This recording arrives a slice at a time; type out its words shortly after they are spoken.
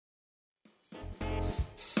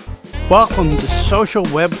Welcome to Social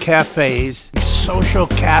Web Cafe's Social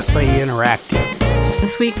Cafe Interactive.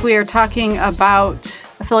 This week we are talking about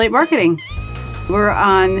affiliate marketing. We're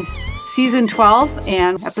on season 12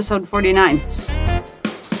 and episode 49.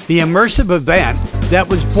 The immersive event that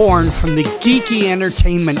was born from the geeky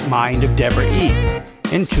entertainment mind of Deborah E.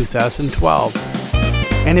 in 2012.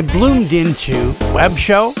 And it bloomed into a web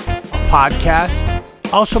show, a podcast,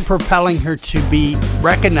 also propelling her to be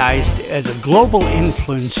recognized as a global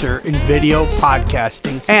influencer in video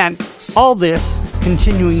podcasting, and all this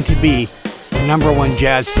continuing to be the #1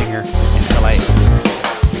 jazz singer in LA.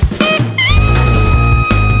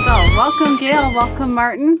 So, welcome Gail, welcome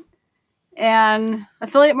Martin, and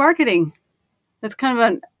affiliate marketing. That's kind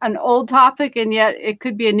of an old topic, and yet it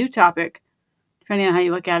could be a new topic, depending on how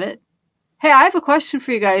you look at it. Hey, I have a question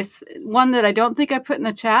for you guys, one that I don't think I put in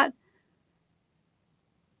the chat.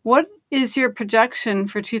 What is your projection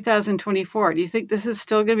for 2024? Do you think this is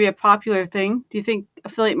still going to be a popular thing? Do you think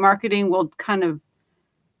affiliate marketing will kind of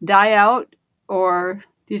die out, or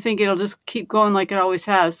do you think it'll just keep going like it always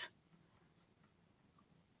has?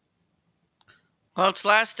 Well, it's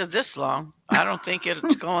lasted this long. I don't think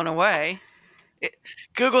it's going away.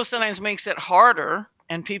 Google sometimes makes it harder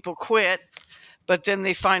and people quit, but then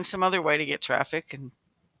they find some other way to get traffic. And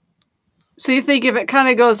so you think if it kind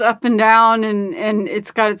of goes up and down and it's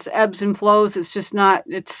got its ebbs and flows, it's just not,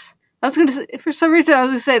 I was going to say, for some reason, I was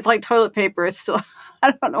going to say it's like toilet paper. It's still,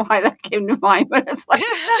 I don't know why that came to mind, but it's like,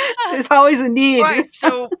 there's always a need. Right.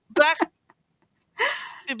 So back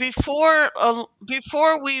before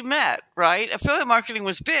we met, right, affiliate marketing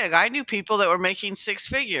was big. I knew people that were making six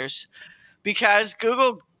figures because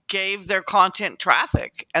Google gave their content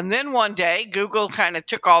traffic. And then one day, Google kind of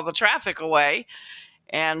took all the traffic away.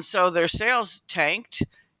 And so their sales tanked,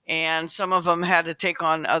 and some of them had to take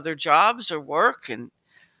on other jobs or work.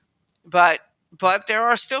 But there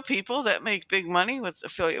are still people that make big money with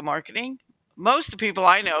affiliate marketing. Most of the people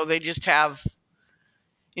I know, they just have,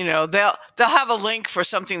 they'll have a link for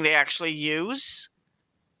something they actually use,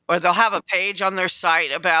 or they'll have a page on their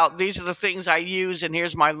site about these are the things I use and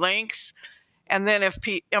here's my links. And then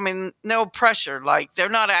no pressure, like they're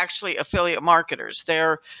not actually affiliate marketers.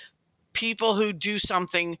 They're people who do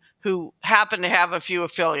something who happen to have a few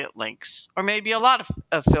affiliate links, or maybe a lot of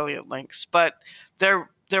affiliate links, but their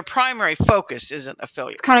primary focus isn't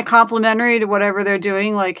affiliate. It's kind of complementary to whatever they're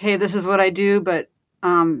doing. Like, hey, this is what I do, but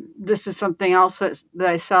this is something else that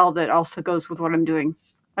I sell that also goes with what I'm doing.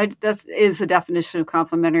 That is the definition of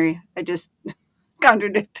complementary. I just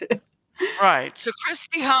contradicted it. Right. So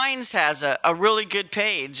Christy Hines has a really good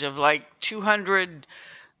page of like 200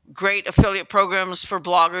 great affiliate programs for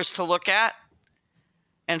bloggers to look at.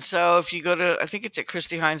 And so if you go to, I think it's at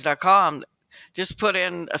christyhines.com, just put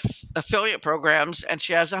in affiliate programs, and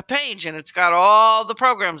she has a page and it's got all the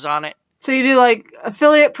programs on it. So you do like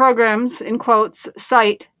affiliate programs, in quotes,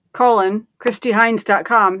 site,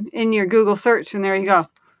 christyhines.com in your Google search, and there you go.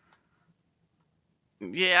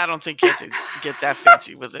 Yeah, I don't think you have to get that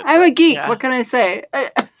fancy with it. I'm a geek. Yeah. What can I say?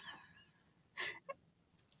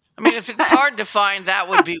 I mean, if it's hard to find, that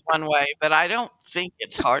would be one way, but I don't think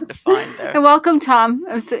it's hard to find there. And welcome, Tom.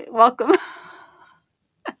 Welcome.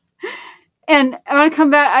 And I want to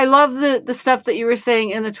come back. I love the stuff that you were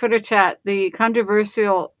saying in the Twitter chat, the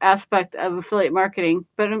controversial aspect of affiliate marketing.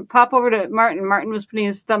 But pop over to Martin. Martin was putting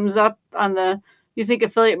his thumbs up on you think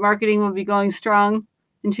affiliate marketing will be going strong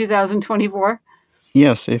in 2024?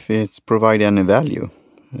 Yes, if it's provide any value,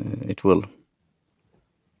 it will.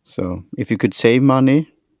 So if you could save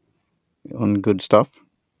money on good stuff,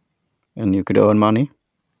 and you could earn money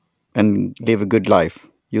and live a good life,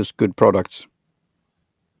 use good products.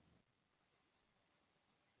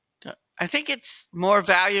 I think it's more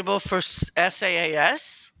valuable for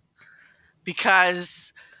SaaS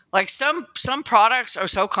because like some products are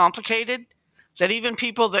so complicated that even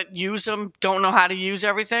people that use them don't know how to use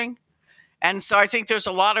everything. And so I think there's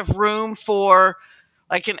a lot of room for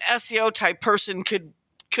like an SEO type person could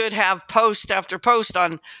have post after post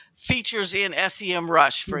on features in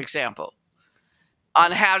SEMrush, for example,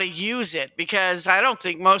 on how to use it, because I don't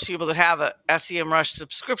think most people that have a SEMrush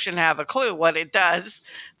subscription have a clue what it does.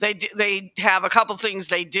 They have a couple things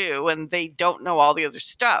they do, and they don't know all the other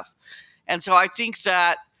stuff. And so I think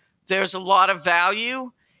that there's a lot of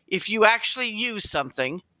value if you actually use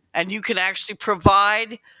something and you can actually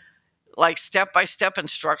provide like step-by-step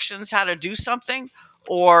instructions how to do something,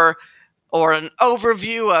 or an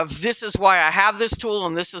overview of this is why I have this tool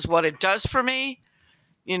and this is what it does for me,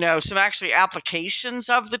 some actually applications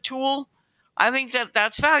of the tool. I think that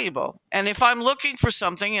that's valuable. And if I'm looking for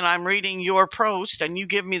something and I'm reading your post and you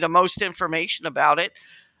give me the most information about it,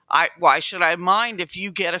 why should I mind if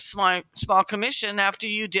you get a small commission after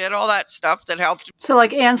you did all that stuff that helped? So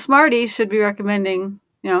like Ann Smarty should be recommending,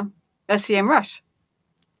 SEMrush.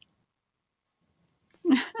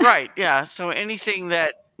 Right. Yeah. So anything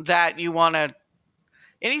that you want to,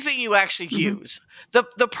 anything you actually use.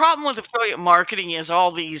 The problem with affiliate marketing is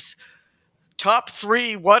all these top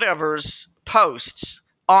 3 whatevers posts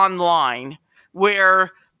online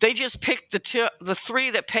where they just pick the 3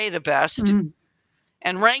 that pay the best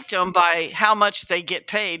and ranked them by how much they get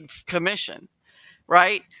paid commission,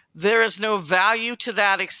 right? There is no value to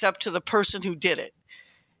that except to the person who did it.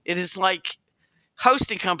 It is like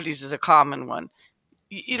hosting companies is a common one.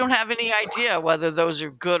 You don't have any idea whether those are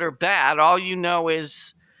good or bad. All you know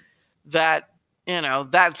is that,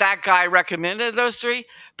 that guy recommended those 3.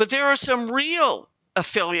 But there are some real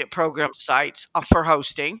affiliate program sites for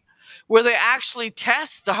hosting where they actually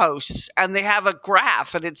test the hosts and they have a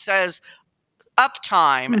graph and it says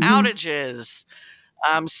uptime, outages,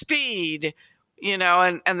 speed,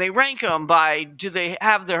 and they rank them by, do they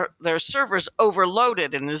have their servers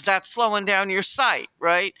overloaded, and is that slowing down your site,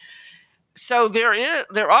 right? So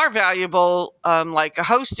there are valuable, like a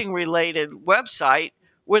hosting related website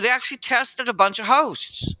where they actually tested a bunch of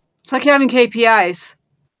hosts. It's like having KPIs.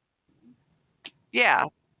 Yeah,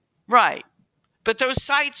 right. But those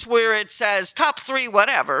sites where it says top 3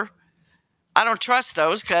 whatever, I don't trust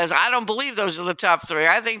those because I don't believe those are the top 3.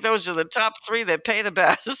 I think those are the top 3 that pay the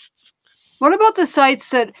best. What about the sites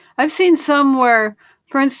that I've seen some where,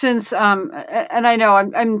 for instance, and I know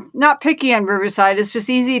I'm not picky on Riverside. It's just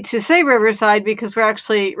easy to say Riverside because we're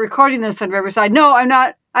actually recording this on Riverside. No, I'm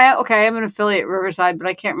not. I'm an affiliate Riverside, but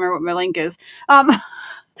I can't remember what my link is.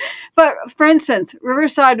 But for instance,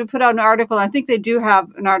 Riverside would put out an article. And I think they do have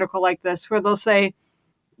an article like this where they'll say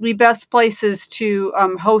the best places to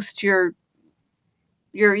host your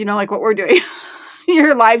like what we're doing,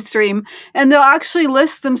 your live stream, and they'll actually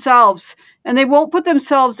list themselves, and they won't put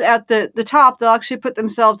themselves at the top. They'll actually put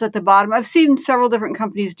themselves at the bottom. I've seen several different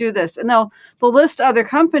companies do this, and they'll list other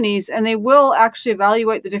companies, and they will actually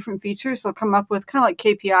evaluate the different features. They'll come up with kind of like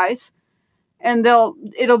KPIs, and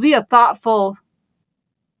it'll be a thoughtful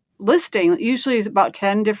listing. Usually it's about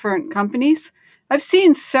 10 different companies. I've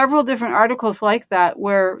seen several different articles like that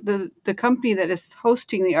where the company that is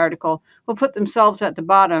hosting the article will put themselves at the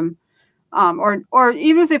bottom, or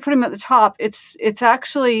even if they put them at the top, it's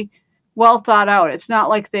actually well thought out. It's not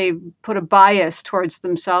like they put a bias towards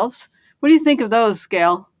themselves. What do you think of those,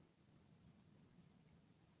 Gail?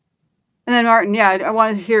 And then Martin, I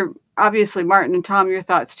want to hear, obviously, Martin and Tom, your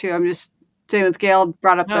thoughts too. I'm just saying with Gail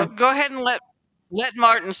brought up Go ahead and let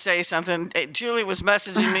Martin say something. Julie was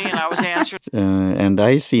messaging me and I was answering. And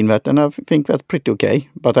I seen that, and I think that's pretty okay.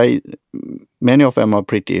 But many of them are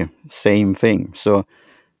pretty same thing. So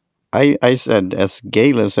I said, as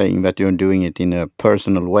Gail is saying, that you're doing it in a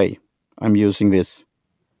personal way. I'm using this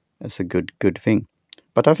as a good thing.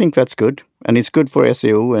 But I think that's good. And it's good for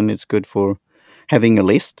SEO, and it's good for having a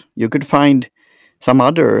list. You could find some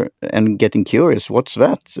other and getting curious, what's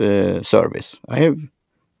that service? I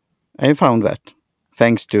have found that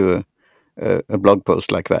thanks to a blog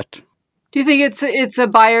post like that. Do you think it's a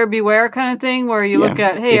buyer beware kind of thing where you look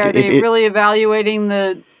at, hey, are they really evaluating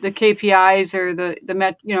the KPIs or the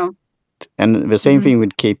met, And the same thing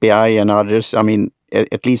with KPI and others. I mean,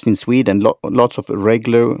 at least in Sweden, lots of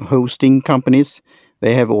regular hosting companies,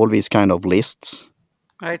 they have all these kind of lists.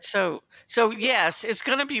 Right. So yes, it's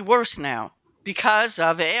going to be worse now because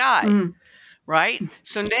of AI, right?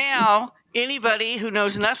 So now anybody who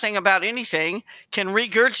knows nothing about anything can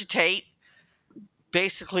regurgitate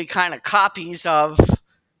basically kind of copies of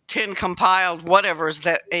 10 compiled whatevers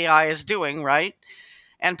that AI is doing, right?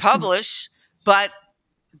 And publish. But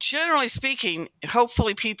generally speaking,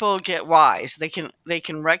 hopefully people get wise. They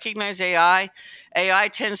can recognize AI. AI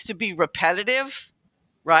tends to be repetitive,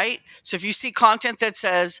 right? So if you see content that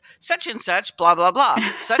says such and such, blah, blah, blah,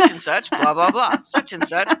 such and such, blah, blah, blah, such and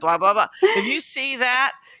such, blah, blah, blah. If you see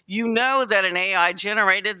that, you know that an AI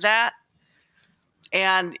generated that.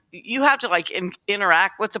 And you have to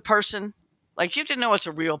interact with the person. Like, you have to know it's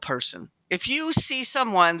a real person. If you see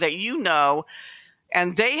someone that you know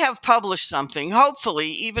and they have published something, hopefully,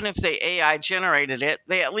 even if the AI generated it,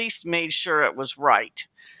 they at least made sure it was right.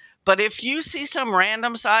 But if you see some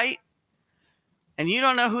random site and you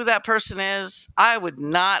don't know who that person is, I would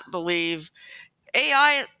not believe.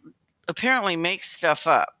 AI apparently makes stuff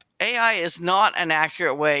up. AI is not an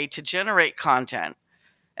accurate way to generate content,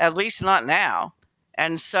 at least not now.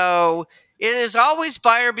 And so it is always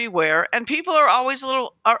buyer beware, and people are always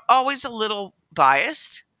a little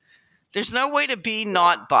biased. There's no way to be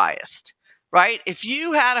not biased. right? If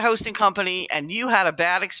you had a hosting company and you had a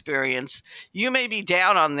bad experience, you may be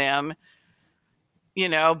down on them,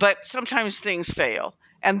 but sometimes things fail.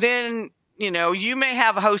 And then, you may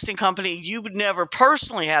have a hosting company, you never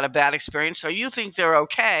personally had a bad experience, so you think they're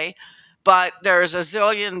okay, but there's a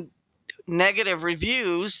zillion negative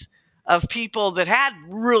reviews of people that had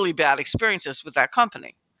really bad experiences with that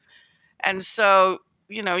company. And so,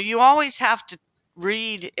 you always have to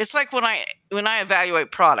read. It's like when I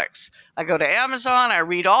evaluate products, I go to Amazon, I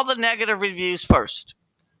read all the negative reviews first.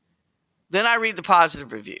 Then I read the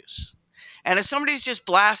positive reviews. And if somebody's just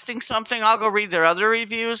blasting something, I'll go read their other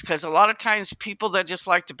reviews, because a lot of times people that just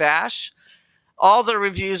like to bash, all their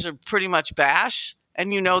reviews are pretty much bash,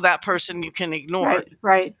 and that person you can ignore.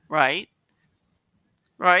 Right.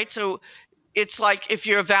 So it's like if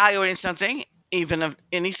you're evaluating something, even of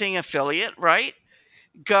anything affiliate, right?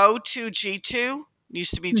 Go to G2,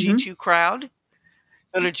 used to be G2 Crowd.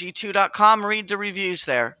 Go to g2.com, read the reviews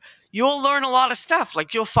there. You'll learn a lot of stuff.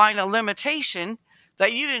 Like you'll find a limitation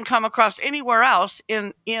that you didn't come across anywhere else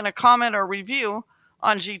in a comment or review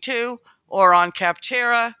on G2 or on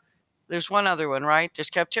Capterra. There's one other one, right? There's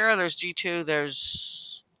Capterra, there's G2,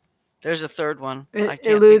 there's a third one. I can't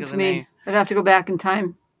eludes think of the me. name. I'd have to go back in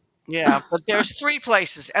time. Yeah, but there's 3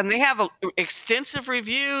 places, and they have extensive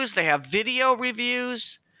reviews. They have video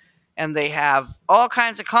reviews, and they have all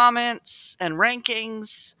kinds of comments and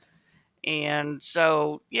rankings. And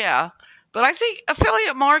so, yeah. But I think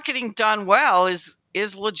affiliate marketing done well is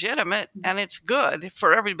legitimate, and it's good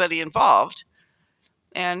for everybody involved.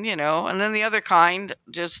 And, and then the other kind,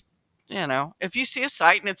 just, if you see a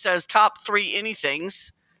site and it says top 3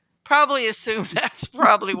 anythings, probably assume that's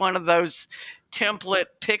probably one of those template,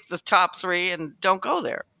 pick the top 3 and don't go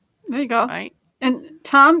there. There you go. Right. And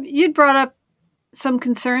Tom, you'd brought up some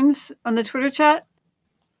concerns on the Twitter chat.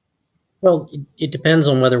 Well, it depends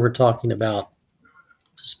on whether we're talking about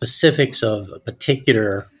specifics of a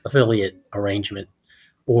particular affiliate arrangement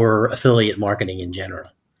or affiliate marketing in general.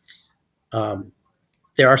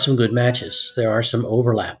 There are some good matches. There are some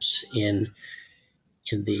overlaps in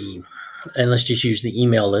the, and let's just use the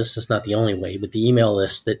email list. That's not the only way, but the email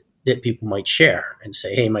list that people might share and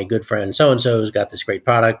say, hey, my good friend so-and-so has got this great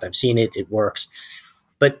product. I've seen it. It works.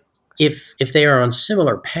 But if they are on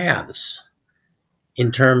similar paths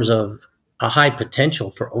in terms of a high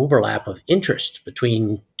potential for overlap of interest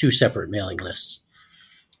between 2 separate mailing lists,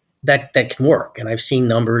 that can work. And I've seen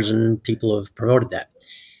numbers and people have promoted that.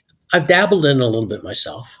 I've dabbled in a little bit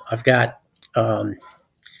myself. I've got, I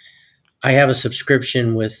have a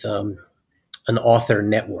subscription with an author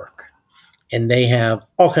network, and they have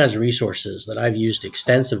all kinds of resources that I've used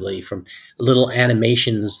extensively, from little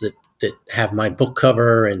animations that have my book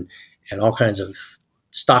cover and all kinds of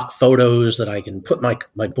stock photos that I can put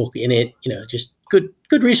my book in it, just good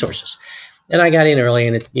resources. And I got in early,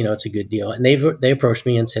 and it's a good deal. And they approached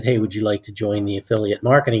me and said, hey, would you like to join the affiliate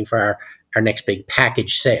marketing for our next big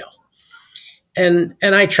package sale? And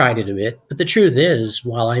I tried it a bit, but the truth is,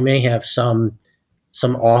 while I may have some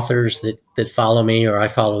authors that follow me, or I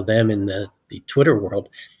follow them in the Twitter world,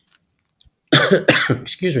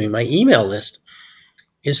 excuse me, my email list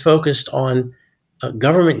is focused on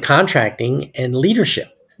government contracting and leadership,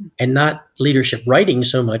 and not leadership writing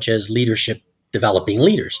so much as leadership developing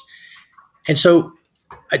leaders. And so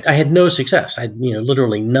I had no success.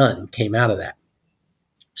 Literally none came out of that.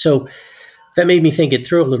 So that made me think it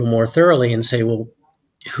through a little more thoroughly and say, well,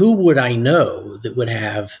 who would I know that would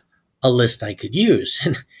have a list I could use?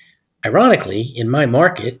 And ironically, in my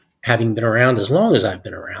market, having been around as long as I've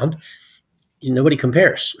been around, nobody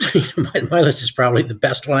compares. My list is probably the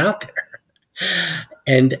best one out there.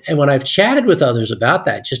 And when I've chatted with others about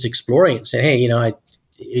that, just exploring and saying, hey, have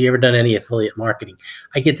you ever done any affiliate marketing?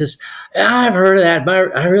 I get this, I've heard of that,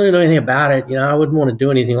 but I really know anything about it. I wouldn't want to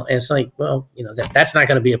do anything. And it's like, well, that's not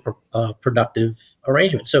going to be a productive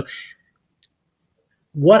arrangement. So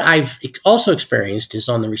what I've also experienced is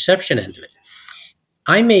on the reception end of it.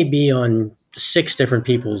 I may be on 6 different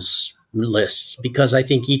people's lists because I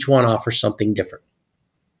think each one offers something different.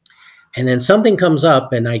 And then something comes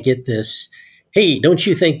up and I get this, hey, don't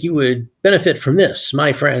you think you would benefit from this?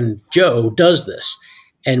 My friend Joe does this.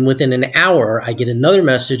 And within an hour, I get another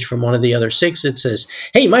message from one of the other 6 that says,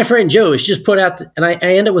 hey, my friend Joe has just put out, and I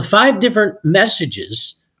end up with 5 different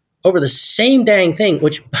messages over the same dang thing,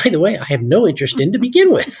 which, by the way, I have no interest in to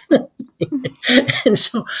begin with. And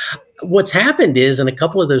so what's happened is, in a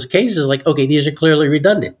couple of those cases, like, okay, these are clearly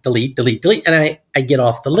redundant, delete, and I get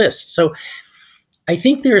off the list. So I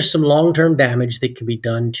think there's some long-term damage that can be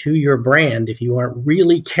done to your brand if you aren't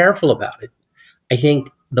really careful about it. I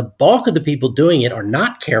think the bulk of the people doing it are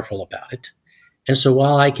not careful about it. And so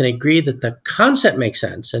while I can agree that the concept makes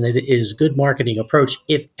sense and it is a good marketing approach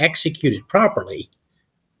if executed properly,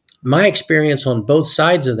 my experience on both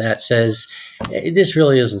sides of that says this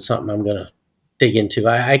really isn't something I'm going to dig into.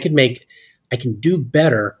 I can do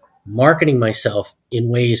better marketing myself in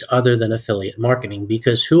ways other than affiliate marketing,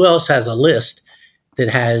 because who else has a list that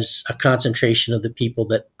has a concentration of the people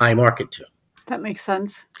that I market to? That makes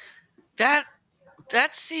sense. That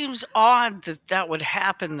seems odd that would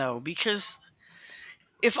happen, though, because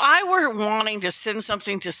if I were wanting to send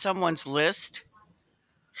something to someone's list,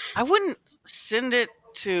 I wouldn't send it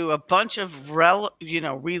to a bunch of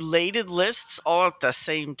related lists all at the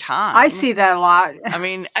same time. I see that a lot. I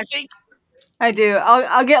mean, I think I do.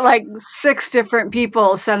 I'll get like 6 different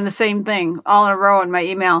people send the same thing all in a row in my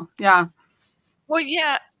email. Yeah. Well,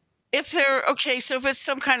 yeah, if they're okay, so if it's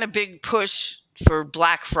some kind of big push for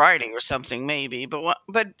Black Friday or something, maybe.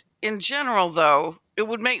 But in general, though, it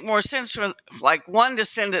would make more sense for like one to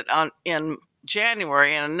send it in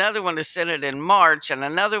January and another one to send it in March and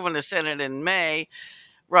another one to send it in May,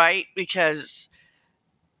 right? Because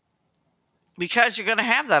you're going to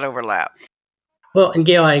have that overlap. Well, and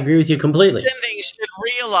Gail, I agree with you completely. Sending should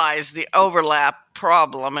realize the overlap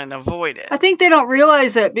problem and avoid it. I think they don't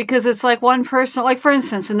realize it because it's like one person, like for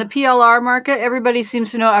instance, in the PLR market, everybody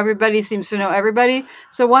seems to know everybody seems to know everybody.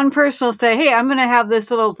 So one person will say, hey, I'm going to have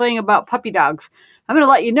this little thing about puppy dogs. I'm going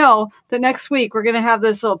to let you know that next week we're going to have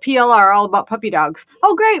this little PLR all about puppy dogs.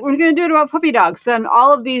 Oh, great. We're going to do it about puppy dogs. Then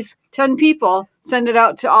all of these 10 people send it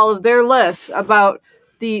out to all of their lists about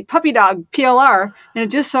the puppy dog PLR. And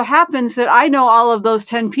it just so happens that I know all of those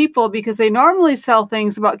 10 people because they normally sell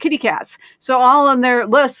things about kitty cats. So all on their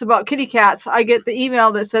lists about kitty cats, I get the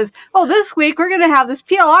email that says, oh, this week we're going to have this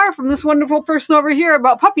PLR from this wonderful person over here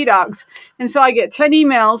about puppy dogs. And so I get 10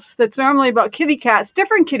 emails that's normally about kitty cats,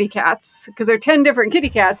 different kitty cats, because they're 10 different kitty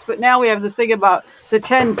cats. But now we have this thing about the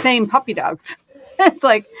 10 same puppy dogs. It's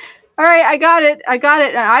like, all right, I got it.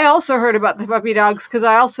 And I also heard about the puppy dogs because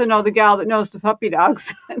I also know the gal that knows the puppy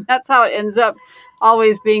dogs. And that's how it ends up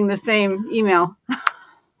always being the same email.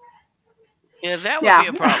 Yeah, that would be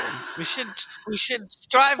a problem. We should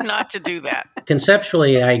strive not to do that.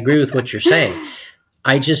 Conceptually, I agree with what you're saying.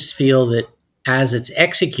 I just feel that as it's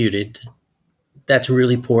executed, that's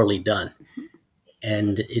really poorly done.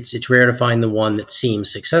 And it's rare to find the one that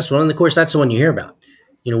seems successful. And of course, that's the one you hear about.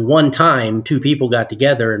 One time, 2 people got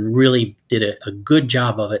together and really did a good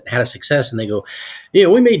job of it, had a success, and they go,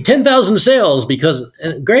 we made 10,000 sales because,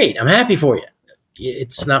 great, I'm happy for you.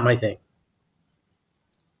 It's not my thing.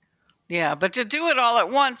 Yeah, but to do it all at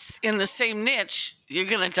once in the same niche, you're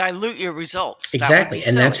going to dilute your results. Exactly,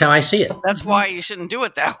 and that's how I see it. That's why you shouldn't do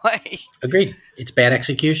it that way. Agreed. It's bad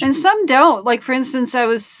execution. And some don't. Like, for instance, I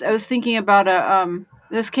was thinking about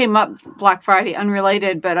this came up Black Friday,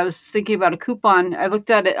 unrelated, but I was thinking about a coupon. I looked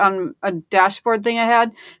at it on a dashboard thing I had,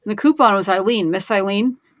 and the coupon was Eileen, Miss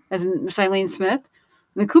Eileen, as in Miss Eileen Smith.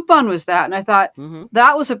 And the coupon was that, and I thought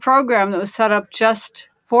that was a program that was set up just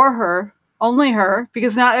for her, only her,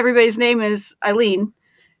 because not everybody's name is Eileen.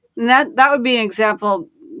 And that would be an example,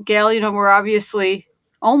 Gail, where obviously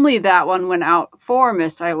only that one went out for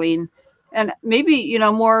Miss Eileen. And maybe,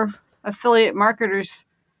 more affiliate marketers,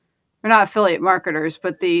 or not affiliate marketers,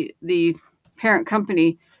 but the parent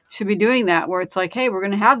company should be doing that, where it's like, hey, we're going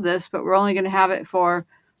to have this, but we're only going to have it for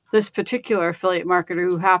this particular affiliate marketer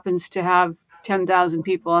who happens to have 10,000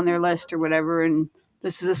 people on their list or whatever. And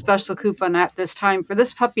this is a special coupon at this time for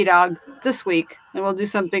this puppy dog this week. And we'll do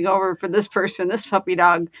something over for this person, this puppy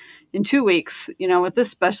dog in 2 weeks, with this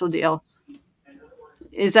special deal.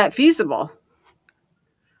 Is that feasible?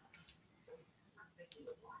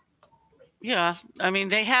 Yeah, I mean,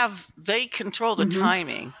 they control the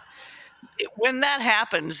timing. When that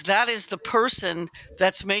happens, that is the person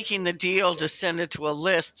that's making the deal to send it to a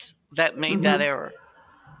list that made that error.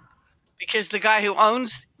 Because the guy who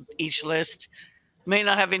owns each list may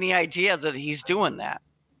not have any idea that he's doing that.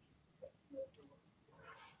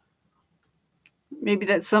 Maybe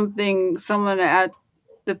that's something someone at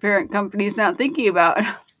the parent company's not thinking about,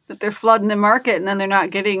 that they're flooding the market and then they're not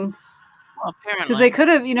getting... Because they could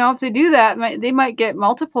have, if they do that, they might get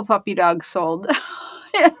multiple puppy dogs sold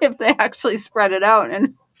if they actually spread it out.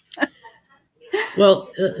 And well,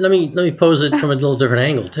 let me pose it from a little different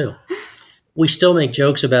angle too. We still make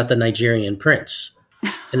jokes about the Nigerian prince,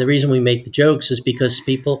 and the reason we make the jokes is because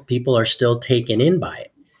people are still taken in by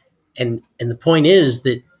it. And the point is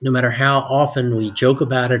that no matter how often we joke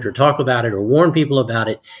about it or talk about it or warn people about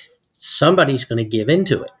it, somebody's going to give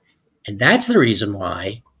into it, and that's the reason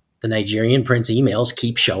why the Nigerian prince emails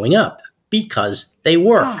keep showing up, because they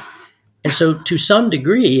work. And so, to some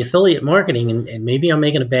degree, affiliate marketing, and maybe I'm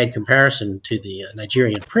making a bad comparison to the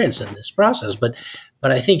Nigerian prince in this process, but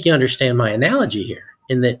I think you understand my analogy here,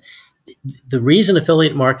 in that the reason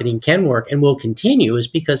affiliate marketing can work and will continue is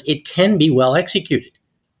because it can be well executed.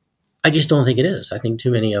 I just don't think it is. I think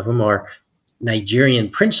too many of them are Nigerian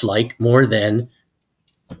prince-like more than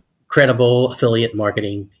credible affiliate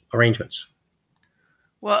marketing arrangements.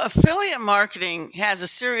 Well, affiliate marketing has a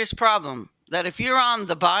serious problem that if you're on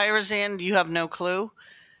the buyer's end, you have no clue.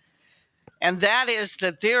 And that is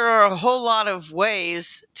that there are a whole lot of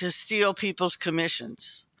ways to steal people's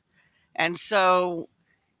commissions. And so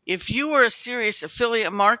if you were a serious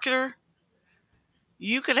affiliate marketer,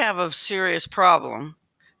 you could have a serious problem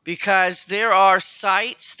because there are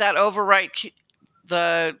sites that overwrite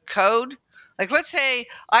the code. Like, let's say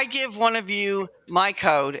I give one of you my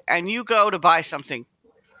code and you go to buy something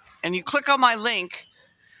and you click on my link,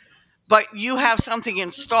 but you have something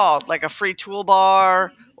installed, like a free toolbar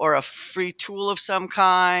or a free tool of some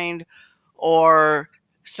kind, or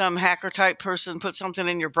some hacker type person put something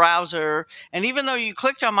in your browser. And even though you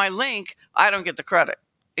clicked on my link, I don't get the credit.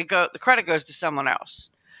 The credit goes to someone else.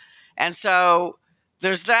 And so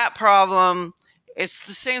there's that problem. It's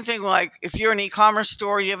the same thing like if you're an e-commerce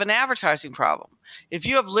store, you have an advertising problem. If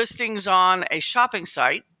you have listings on a shopping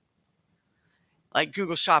site, like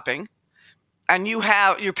Google Shopping, and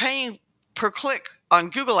you're paying per click on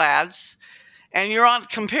Google Ads, and you're on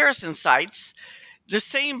comparison sites, the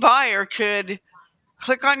same buyer could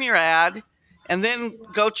click on your ad and then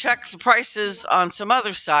go check the prices on some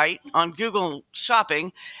other site on Google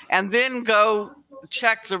Shopping, and then go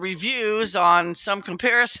check the reviews on some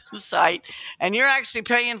comparison site, and you're actually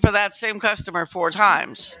paying for that same customer 4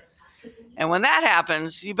 times. And when that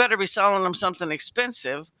happens, you better be selling them something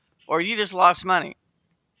expensive or you just lost money.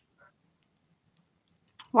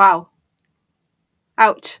 Wow.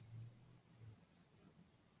 Ouch.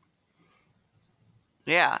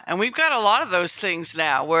 Yeah, and we've got a lot of those things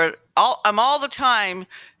now where I'm all the time,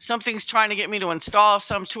 something's trying to get me to install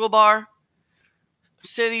some toolbar.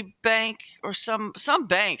 Citibank or some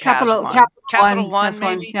bank has one. Capital One has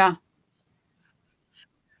maybe. one, yeah.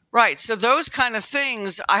 Right. So those kind of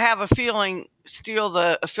things, I have a feeling, steal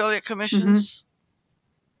the affiliate commissions.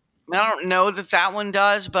 I mean, I don't know that one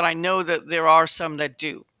does, but I know that there are some that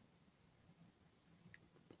do.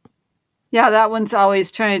 Yeah, that one's always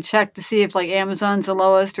trying to check to see if like Amazon's the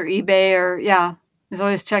lowest or eBay or is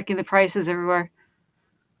always checking the prices everywhere.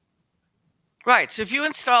 Right. So if you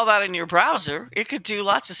install that in your browser, it could do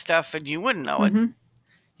lots of stuff and you wouldn't know it.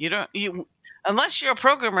 Unless you're a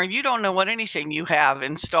programmer, you don't know what anything you have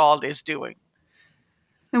installed is doing.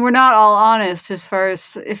 And we're not all honest as far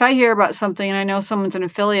as if I hear about something and I know someone's an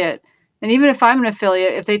affiliate, and even if I'm an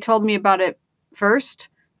affiliate, if they told me about it first,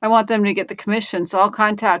 I want them to get the commission. So I'll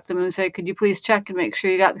contact them and say, could you please check and make sure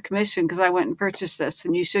you got the commission because I went and purchased this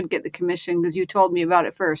and you should get the commission because you told me about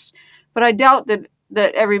it first. But I doubt that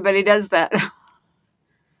everybody does that.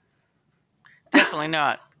 Definitely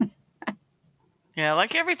not. Yeah,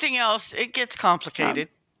 like everything else, it gets complicated.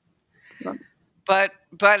 But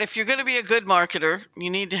if you're going to be a good marketer, you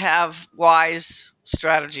need to have wise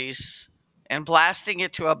strategies. And blasting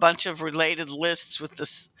it to a bunch of related lists with a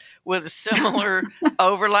similar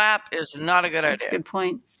overlap is not a good idea. That's a good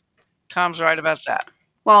point. Tom's right about that.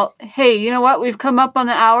 Well, hey, you know what? We've come up on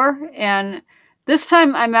the hour, and this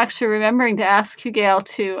time I'm actually remembering to ask you, Gail,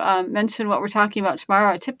 to mention what we're talking about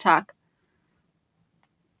tomorrow at Tip Talk.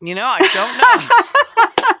 I don't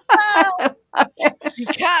know.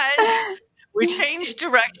 Because we changed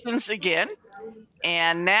directions again,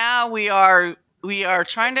 and now we are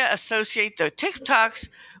trying to associate the TikToks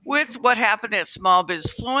with what happened at Small Biz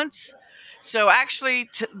Fluence. So actually,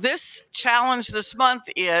 this challenge this month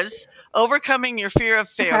is overcoming your fear of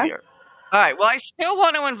failure. Okay. All right. Well, I still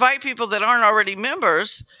want to invite people that aren't already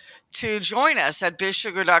members to join us at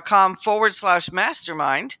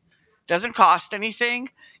bizsugar.com/mastermind. Doesn't cost anything.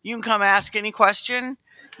 You can come ask any question.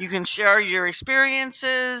 You can share your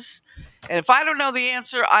experiences. And if I don't know the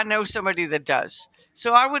answer, I know somebody that does.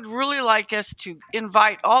 So I would really like us to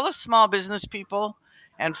invite all the small business people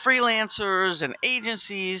and freelancers and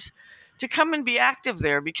agencies to come and be active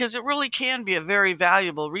there because it really can be a very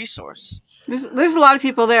valuable resource. There's a lot of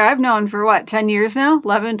people there. I've known for 10 years now?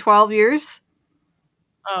 11, 12 years?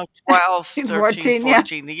 12, 13, 14. Yeah.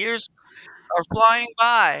 The years are flying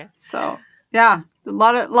by. So, yeah, a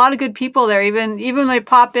lot of good people there. Even when they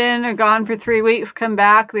pop in or gone for 3 weeks, come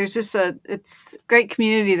back. There's just it's a great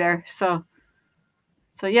community there. So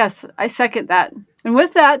yes, I second that. And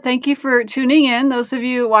with that, thank you for tuning in. Those of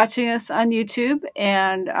you watching us on YouTube,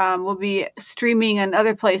 and we'll be streaming in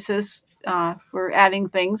other places we're adding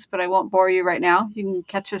things, but I won't bore you right now. You can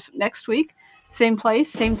catch us next week, same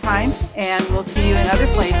place, same time, and we'll see you in other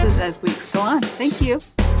places as weeks go on. Thank you.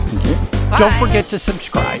 Thank you. Don't forget to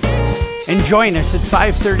subscribe and join us at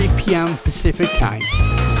 5:30 p.m. Pacific Time.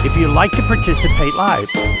 If you'd like to participate live,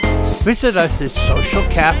 visit us at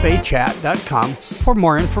socialcafechat.com for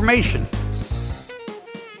more information.